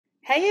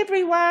Hey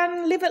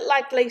everyone, Live It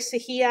Like Lisa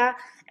here,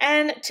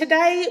 and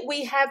today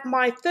we have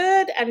my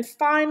third and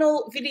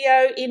final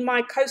video in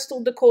my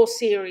Coastal Decor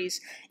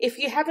series. If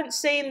you haven't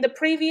seen the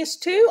previous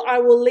two, I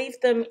will leave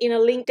them in a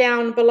link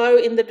down below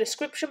in the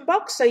description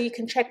box so you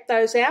can check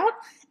those out.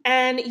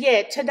 And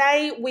yeah,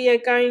 today we are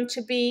going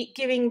to be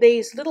giving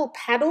these little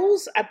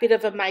paddles a bit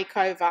of a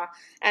makeover.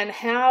 And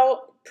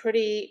how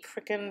pretty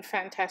freaking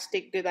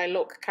fantastic do they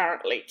look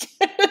currently?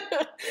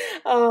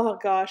 Oh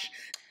gosh.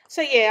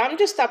 So yeah, I'm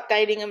just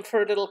updating them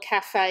for a little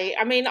cafe.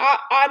 I mean,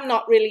 I'm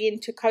not really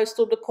into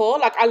coastal decor.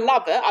 Like, I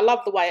love it. I love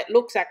the way it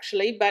looks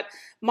actually, but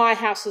my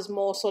house is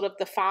more sort of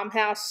the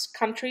farmhouse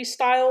country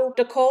style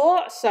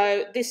decor.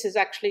 So this is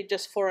actually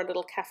just for a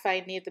little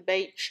cafe near the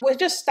beach. We're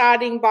just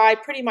starting by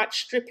pretty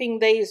much stripping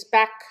these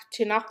back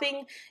to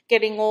nothing,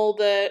 getting all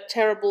the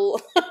terrible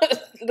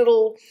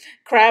little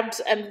crabs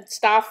and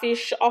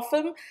starfish off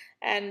them.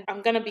 And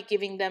I'm going to be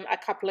giving them a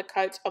couple of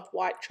coats of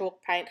white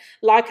chalk paint,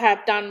 like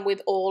I've done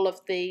with all of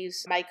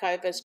these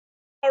makeovers.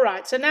 All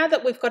right, so now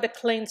that we've got a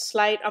clean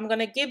slate, I'm going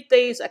to give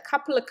these a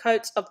couple of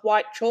coats of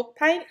white chalk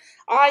paint.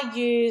 I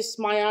use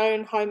my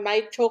own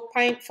homemade chalk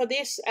paint for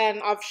this,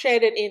 and I've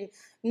shared it in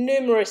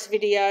numerous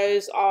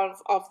videos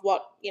of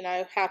what, you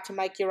know, how to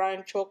make your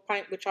own chalk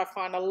paint, which I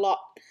find a lot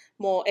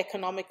more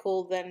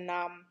economical than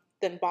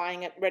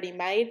buying it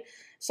ready-made.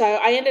 So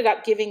I ended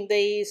up giving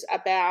these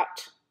about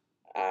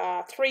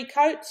 3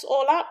 coats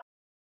all up.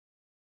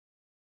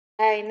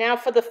 Okay, now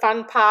for the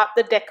fun part,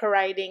 the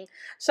decorating.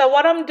 So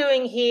what I'm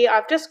doing here,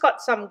 I've just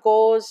got some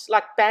gauze,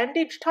 like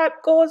bandage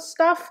type gauze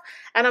stuff,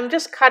 and I'm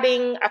just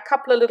cutting a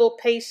couple of little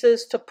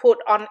pieces to put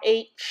on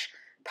each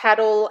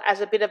paddle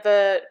as a bit of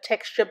a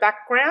texture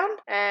background.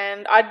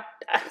 And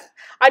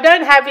I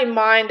don't have in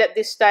mind at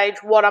this stage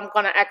what I'm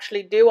going to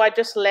actually do. I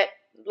just let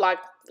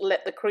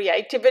the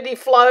creativity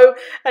flow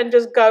and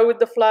just go with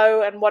the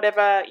flow and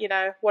whatever, you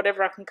know,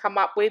 whatever I can come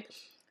up with.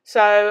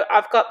 So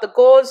I've got the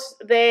gauze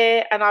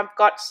there, and I've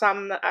got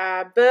some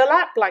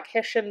burlap, like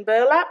Hessian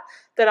burlap,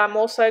 that I'm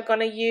also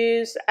going to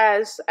use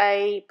as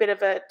a bit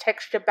of a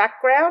texture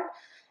background.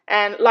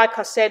 And like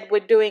I said, we're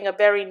doing a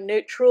very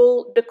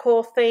neutral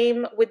decor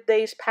theme with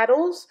these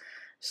paddles.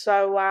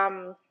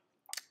 So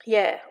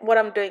yeah, what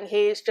I'm doing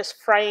here is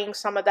just fraying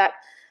some of that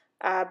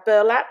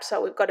burlap,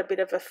 so we've got a bit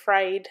of a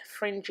frayed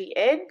fringy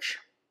edge.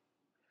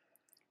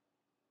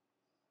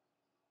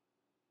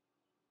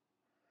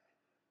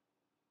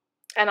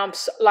 And I'm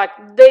like,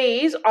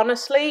 these,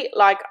 honestly,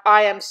 like,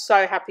 I am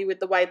so happy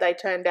with the way they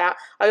turned out.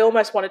 I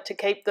almost wanted to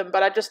keep them,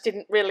 but I just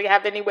didn't really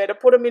have anywhere to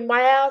put them in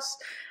my house.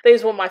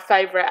 These were my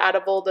favorite out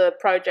of all the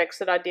projects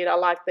that I did. I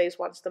like these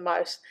ones the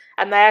most,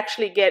 and they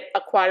actually get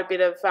quite a bit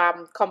of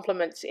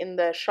compliments in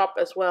the shop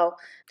as well.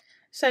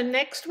 So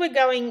next we're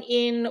going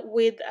in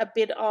with a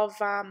bit of,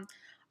 I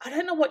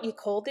don't know what you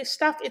call this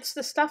stuff. It's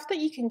the stuff that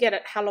you can get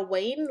at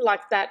Halloween,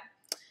 like that,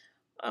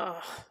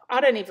 I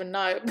don't even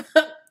know.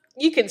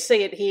 You can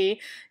see it here.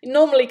 It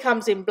normally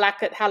comes in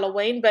black at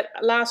Halloween, but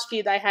last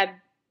year they had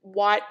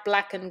white,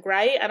 black and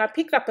grey, and I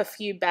picked up a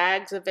few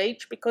bags of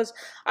each because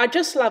I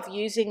just love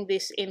using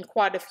this in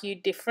quite a few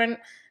different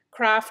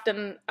craft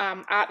and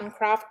art and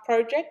craft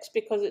projects,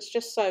 because it's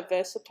just so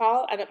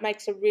versatile and it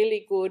makes a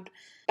really good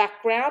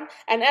background.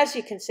 And as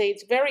you can see,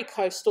 it's very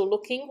coastal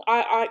looking.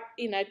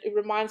 You know, it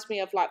reminds me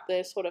of like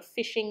the sort of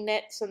fishing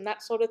nets and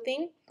that sort of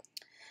thing.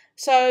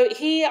 So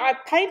here I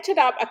painted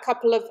up a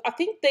couple of, I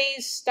think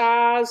these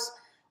stars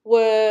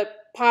were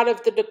part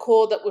of the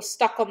decor that was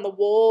stuck on the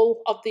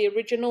wall of the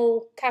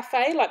original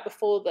cafe, like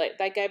before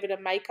they gave it a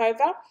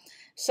makeover.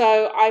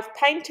 So I've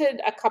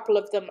painted a couple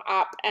of them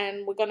up,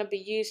 and we're going to be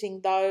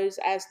using those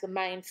as the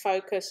main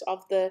focus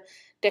of the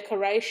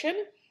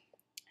decoration.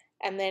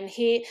 And then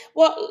here,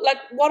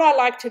 what I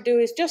like to do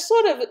is just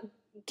sort of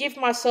give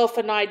myself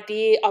an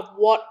idea of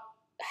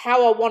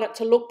how I want it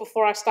to look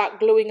before I start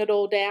gluing it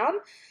all down.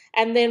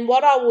 And then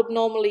what I would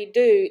normally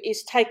do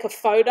is take a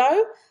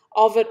photo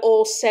of it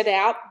all set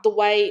out the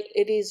way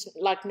it is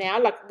like now,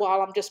 like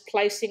while I'm just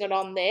placing it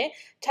on there,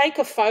 take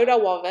a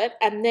photo of it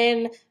and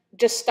then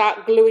just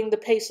start gluing the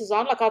pieces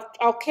on. Like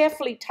I'll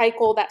carefully take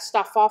all that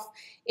stuff off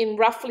in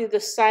roughly the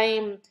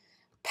same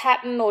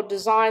pattern or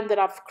design that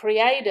I've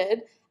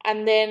created,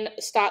 and then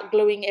start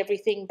gluing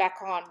everything back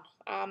on.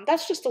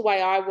 That's just the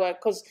way I work,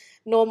 because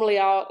normally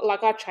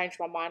I change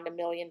my mind a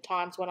million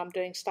times when I'm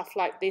doing stuff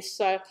like this.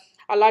 So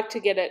I like to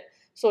get it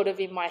sort of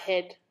in my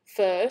head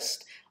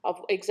first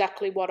of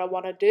exactly what I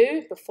want to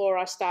do before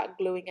I start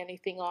gluing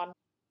anything on.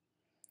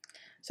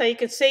 So you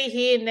can see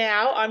here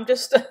now, I'm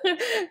just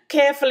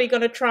carefully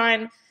going to try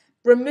and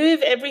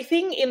remove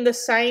everything in the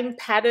same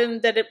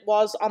pattern that it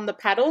was on the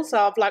paddle. So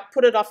I've like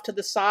put it off to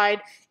the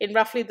side in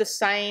roughly the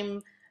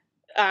same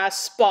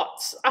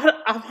spots. I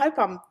hope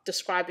I'm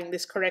describing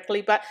this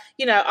correctly, but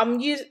you know,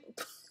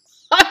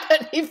 I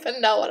don't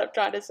even know what I'm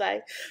trying to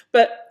say,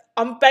 but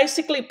I'm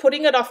basically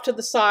putting it off to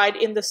the side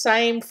in the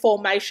same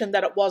formation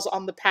that it was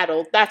on the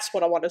paddle. That's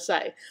what I want to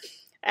say.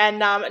 And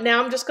now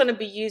I'm just going to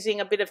be using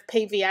a bit of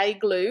PVA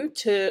glue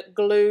to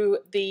glue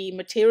the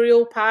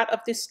material part of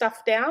this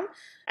stuff down.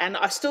 And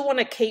I still want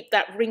to keep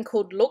that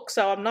wrinkled look,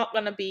 so I'm not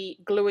going to be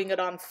gluing it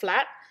on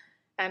flat.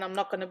 And I'm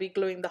not going to be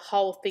gluing the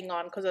whole thing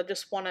on because I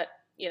just want it,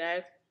 you know,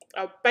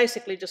 I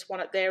basically just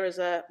want it there as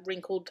a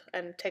wrinkled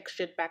and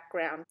textured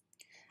background.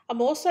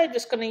 I'm also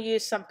just going to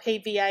use some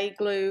PVA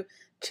glue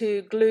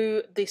to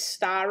glue this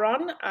star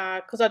on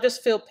because I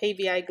just feel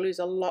PVA glue is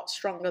a lot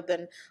stronger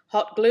than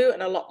hot glue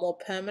and a lot more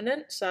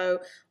permanent. So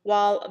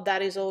while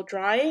that is all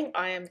drying,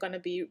 I am going to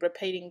be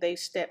repeating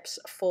these steps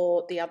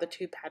for the other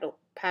two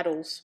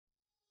paddles.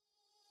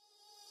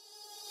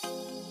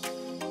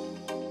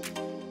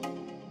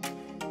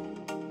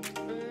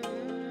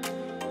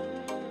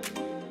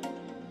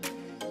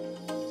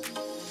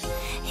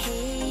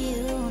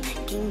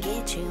 Can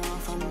get you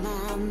off of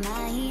my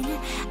mind.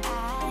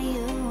 Are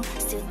you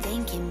still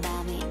thinking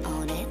about me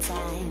all the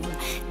time?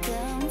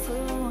 Come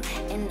through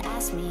and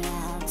ask me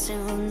out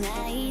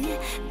tonight.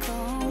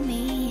 Call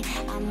me,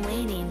 I'm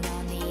waiting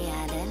on the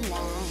other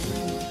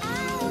line.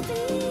 I've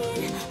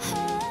been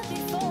hurt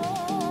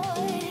before,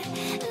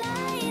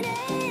 lied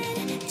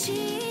and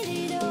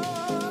cheated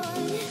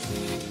on.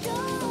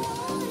 Don't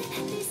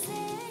want this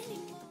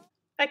anymore.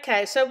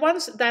 Okay, so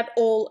once that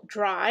all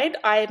dried,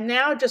 I have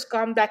now just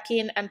gone back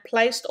in and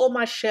placed all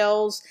my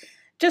shells,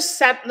 just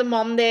sat them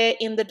on there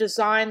in the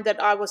design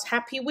that I was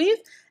happy with,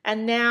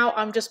 and now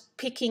I'm just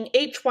picking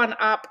each one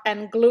up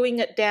and gluing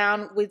it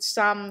down with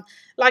some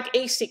like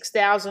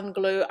E6000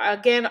 glue.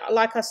 Again,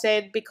 like I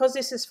said, because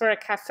this is for a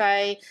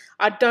cafe,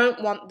 I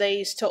don't want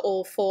these to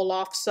all fall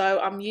off, so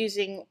I'm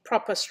using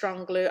proper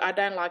strong glue. I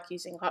don't like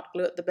using hot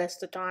glue at the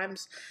best of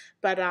times,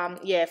 but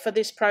yeah, for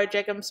this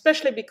project,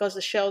 especially because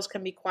the shells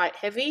can be quite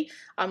heavy,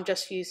 I'm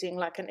just using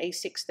like an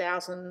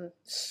E6000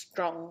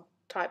 strong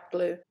type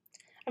glue.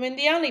 I mean,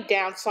 the only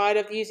downside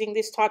of using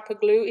this type of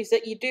glue is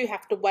that you do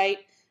have to wait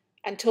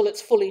until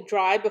it's fully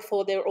dry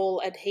before they're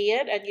all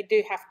adhered, and you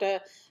do have to,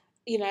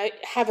 you know,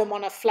 have them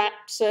on a flat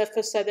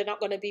surface so they're not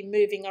going to be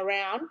moving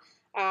around.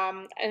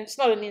 And it's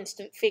not an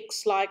instant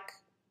fix like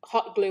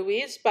hot glue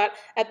is, but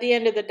at the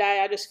end of the day,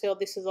 I just feel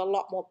this is a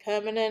lot more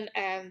permanent,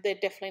 and they're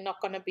definitely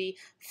not going to be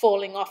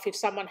falling off if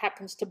someone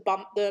happens to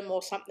bump them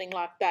or something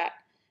like that.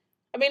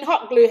 I mean,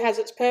 hot glue has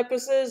its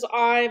purposes.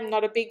 I'm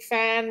not a big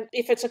fan.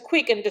 If it's a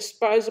quick and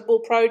disposable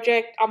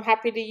project, I'm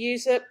happy to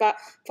use it. But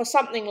for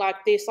something like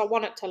this, I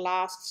want it to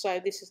last, so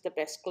this is the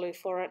best glue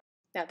for it.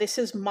 Now, this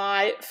is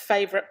my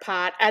favourite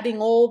part, adding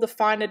all the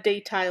finer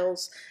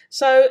details.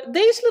 So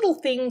these little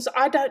things,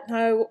 I don't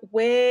know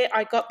where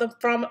I got them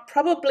from.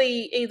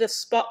 Probably either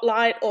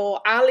Spotlight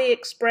or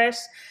AliExpress.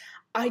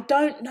 I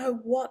don't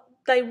know what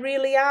they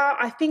really are.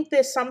 I think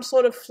there's some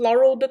sort of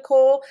floral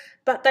decor,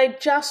 but they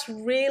just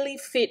really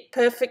fit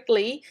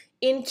perfectly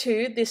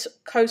into this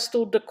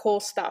coastal decor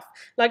stuff.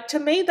 Like, to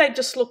me, they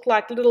just look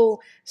like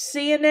little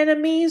sea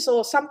anemones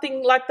or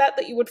something like that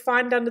that you would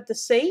find under the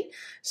sea.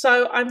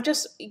 So I'm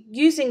just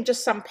using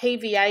just some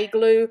PVA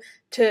glue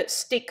to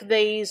stick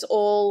these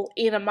all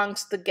in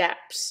amongst the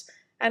gaps.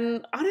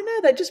 And I don't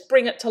know, they just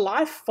bring it to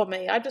life for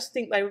me. I just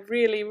think they're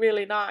really,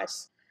 really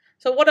nice.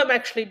 So what I'm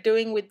actually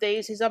doing with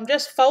these is I'm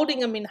just folding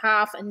them in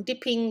half and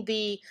dipping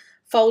the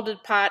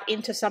folded part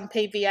into some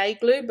PVA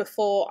glue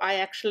before I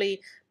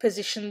actually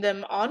position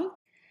them on.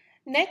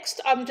 Next,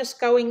 I'm just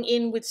going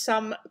in with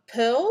some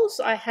pearls.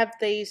 I have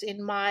these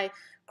in my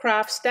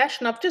craft stash,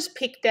 and I've just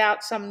picked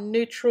out some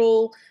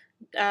neutral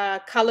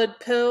coloured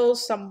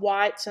pearls, some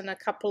whites and a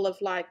couple of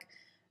like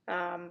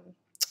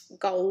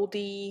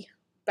goldy,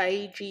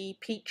 beigey,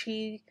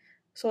 peachy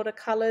sort of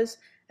colours.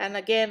 And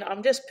again,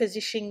 I'm just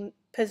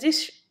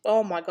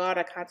oh my god,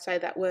 I can't say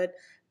that word,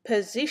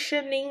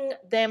 positioning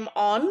them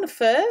on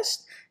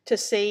first to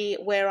see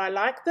where I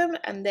like them,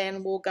 and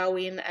then we'll go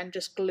in and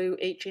just glue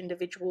each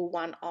individual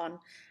one on.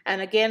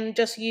 And again,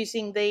 just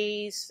using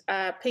these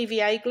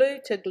PVA glue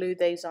to glue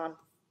these on.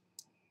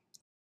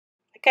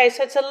 Okay,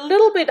 so it's a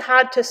little bit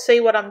hard to see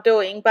what I'm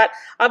doing, but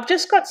I've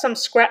just got some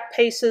scrap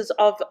pieces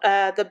of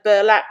the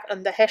burlap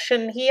and the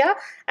hessian here,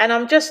 and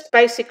I'm just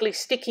basically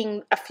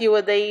sticking a few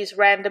of these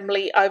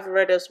randomly over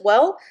it as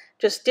well,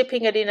 just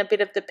dipping it in a bit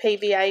of the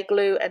PVA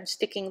glue and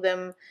sticking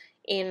them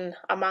in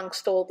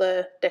amongst all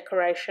the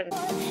decoration.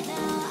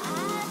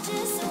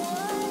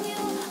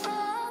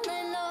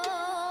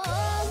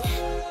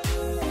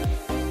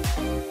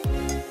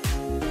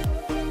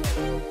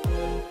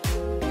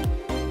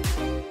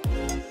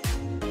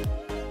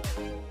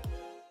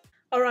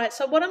 Alright,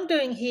 so what I'm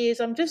doing here is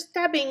I'm just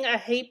dabbing a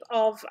heap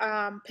of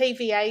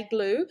PVA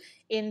glue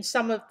in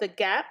some of the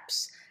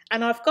gaps,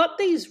 and I've got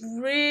these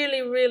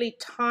really, really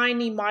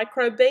tiny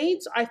micro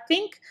beads. I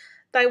think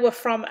they were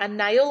from a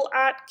nail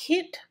art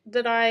kit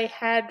that I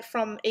had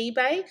from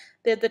eBay.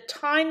 They're the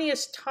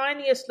tiniest,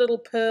 tiniest little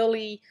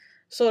pearly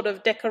sort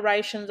of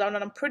decorations, and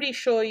I'm pretty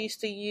sure I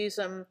used to use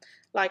them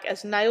like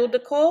as nail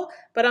decor,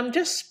 but I'm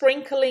just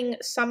sprinkling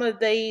some of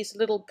these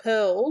little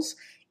pearls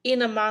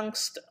in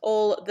amongst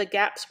all the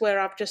gaps where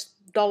I've just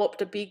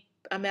dolloped a big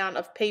amount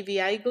of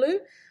PVA glue.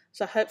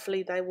 So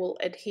hopefully they will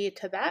adhere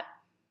to that.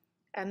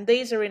 And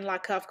these are in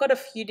like, I've got a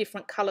few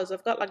different colours.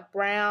 I've got like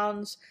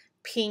browns,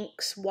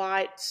 pinks,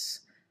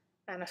 whites,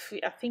 and a few,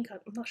 I'm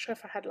not sure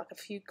if I had like a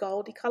few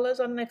goldy colours.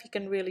 I don't know if you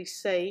can really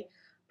see.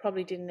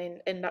 Probably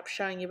didn't end up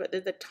showing you, but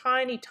they're the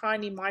tiny,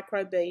 tiny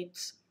micro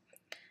beads.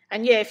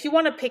 And yeah, if you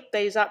want to pick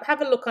these up,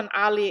 have a look on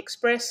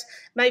AliExpress.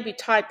 Maybe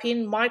type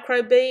in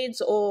micro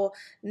beads or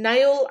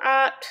nail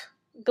art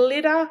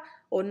glitter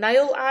or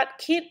nail art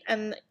kit.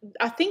 And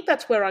I think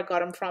that's where I got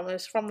them from. It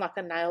was from like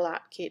a nail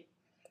art kit.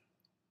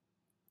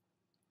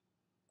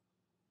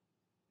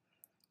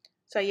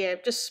 So yeah,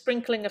 just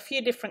sprinkling a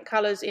few different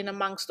colours in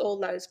amongst all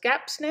those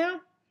gaps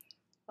now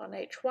on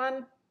each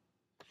one.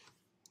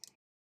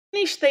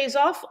 Finish these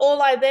off.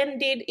 All I then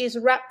did is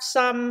wrap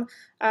some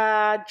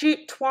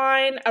jute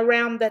twine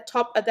around the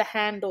top of the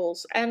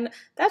handles, and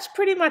that's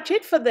pretty much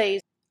it for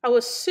these. I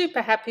was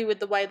super happy with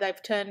the way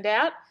they've turned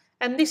out,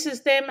 and this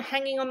is them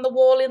hanging on the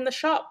wall in the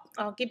shop.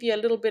 I'll give you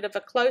a little bit of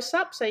a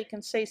close-up so you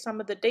can see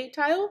some of the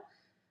detail.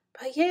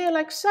 But yeah,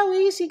 like so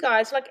easy,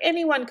 guys. Like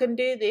anyone can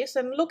do this,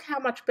 and look how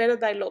much better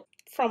they look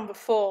from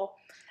before.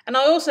 And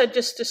I also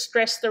just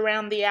distressed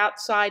around the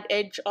outside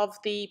edge of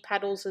the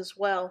paddles as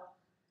well.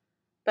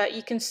 But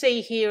you can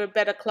see here a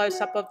better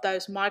close-up of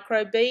those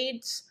micro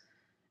beads.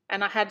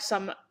 And I had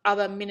some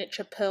other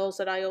miniature pearls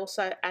that I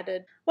also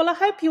added. Well, I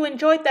hope you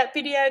enjoyed that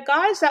video,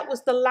 guys. That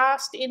was the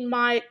last in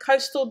my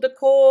Coastal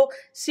Decor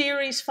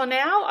series for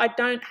now. I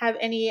don't have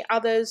any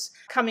others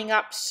coming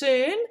up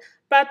soon.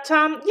 But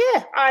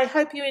yeah, I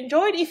hope you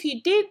enjoyed. If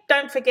you did,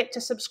 don't forget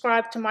to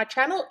subscribe to my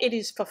channel. It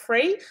is for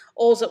free.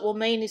 All it will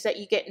mean is that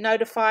you get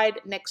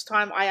notified next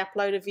time I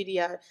upload a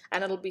video,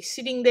 and it'll be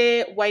sitting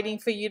there waiting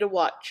for you to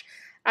watch.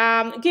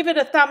 Give it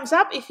a thumbs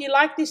up if you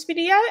like this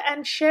video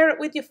and share it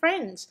with your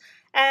friends.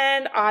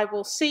 And I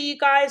will see you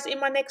guys in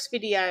my next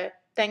video.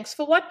 Thanks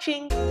for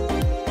watching.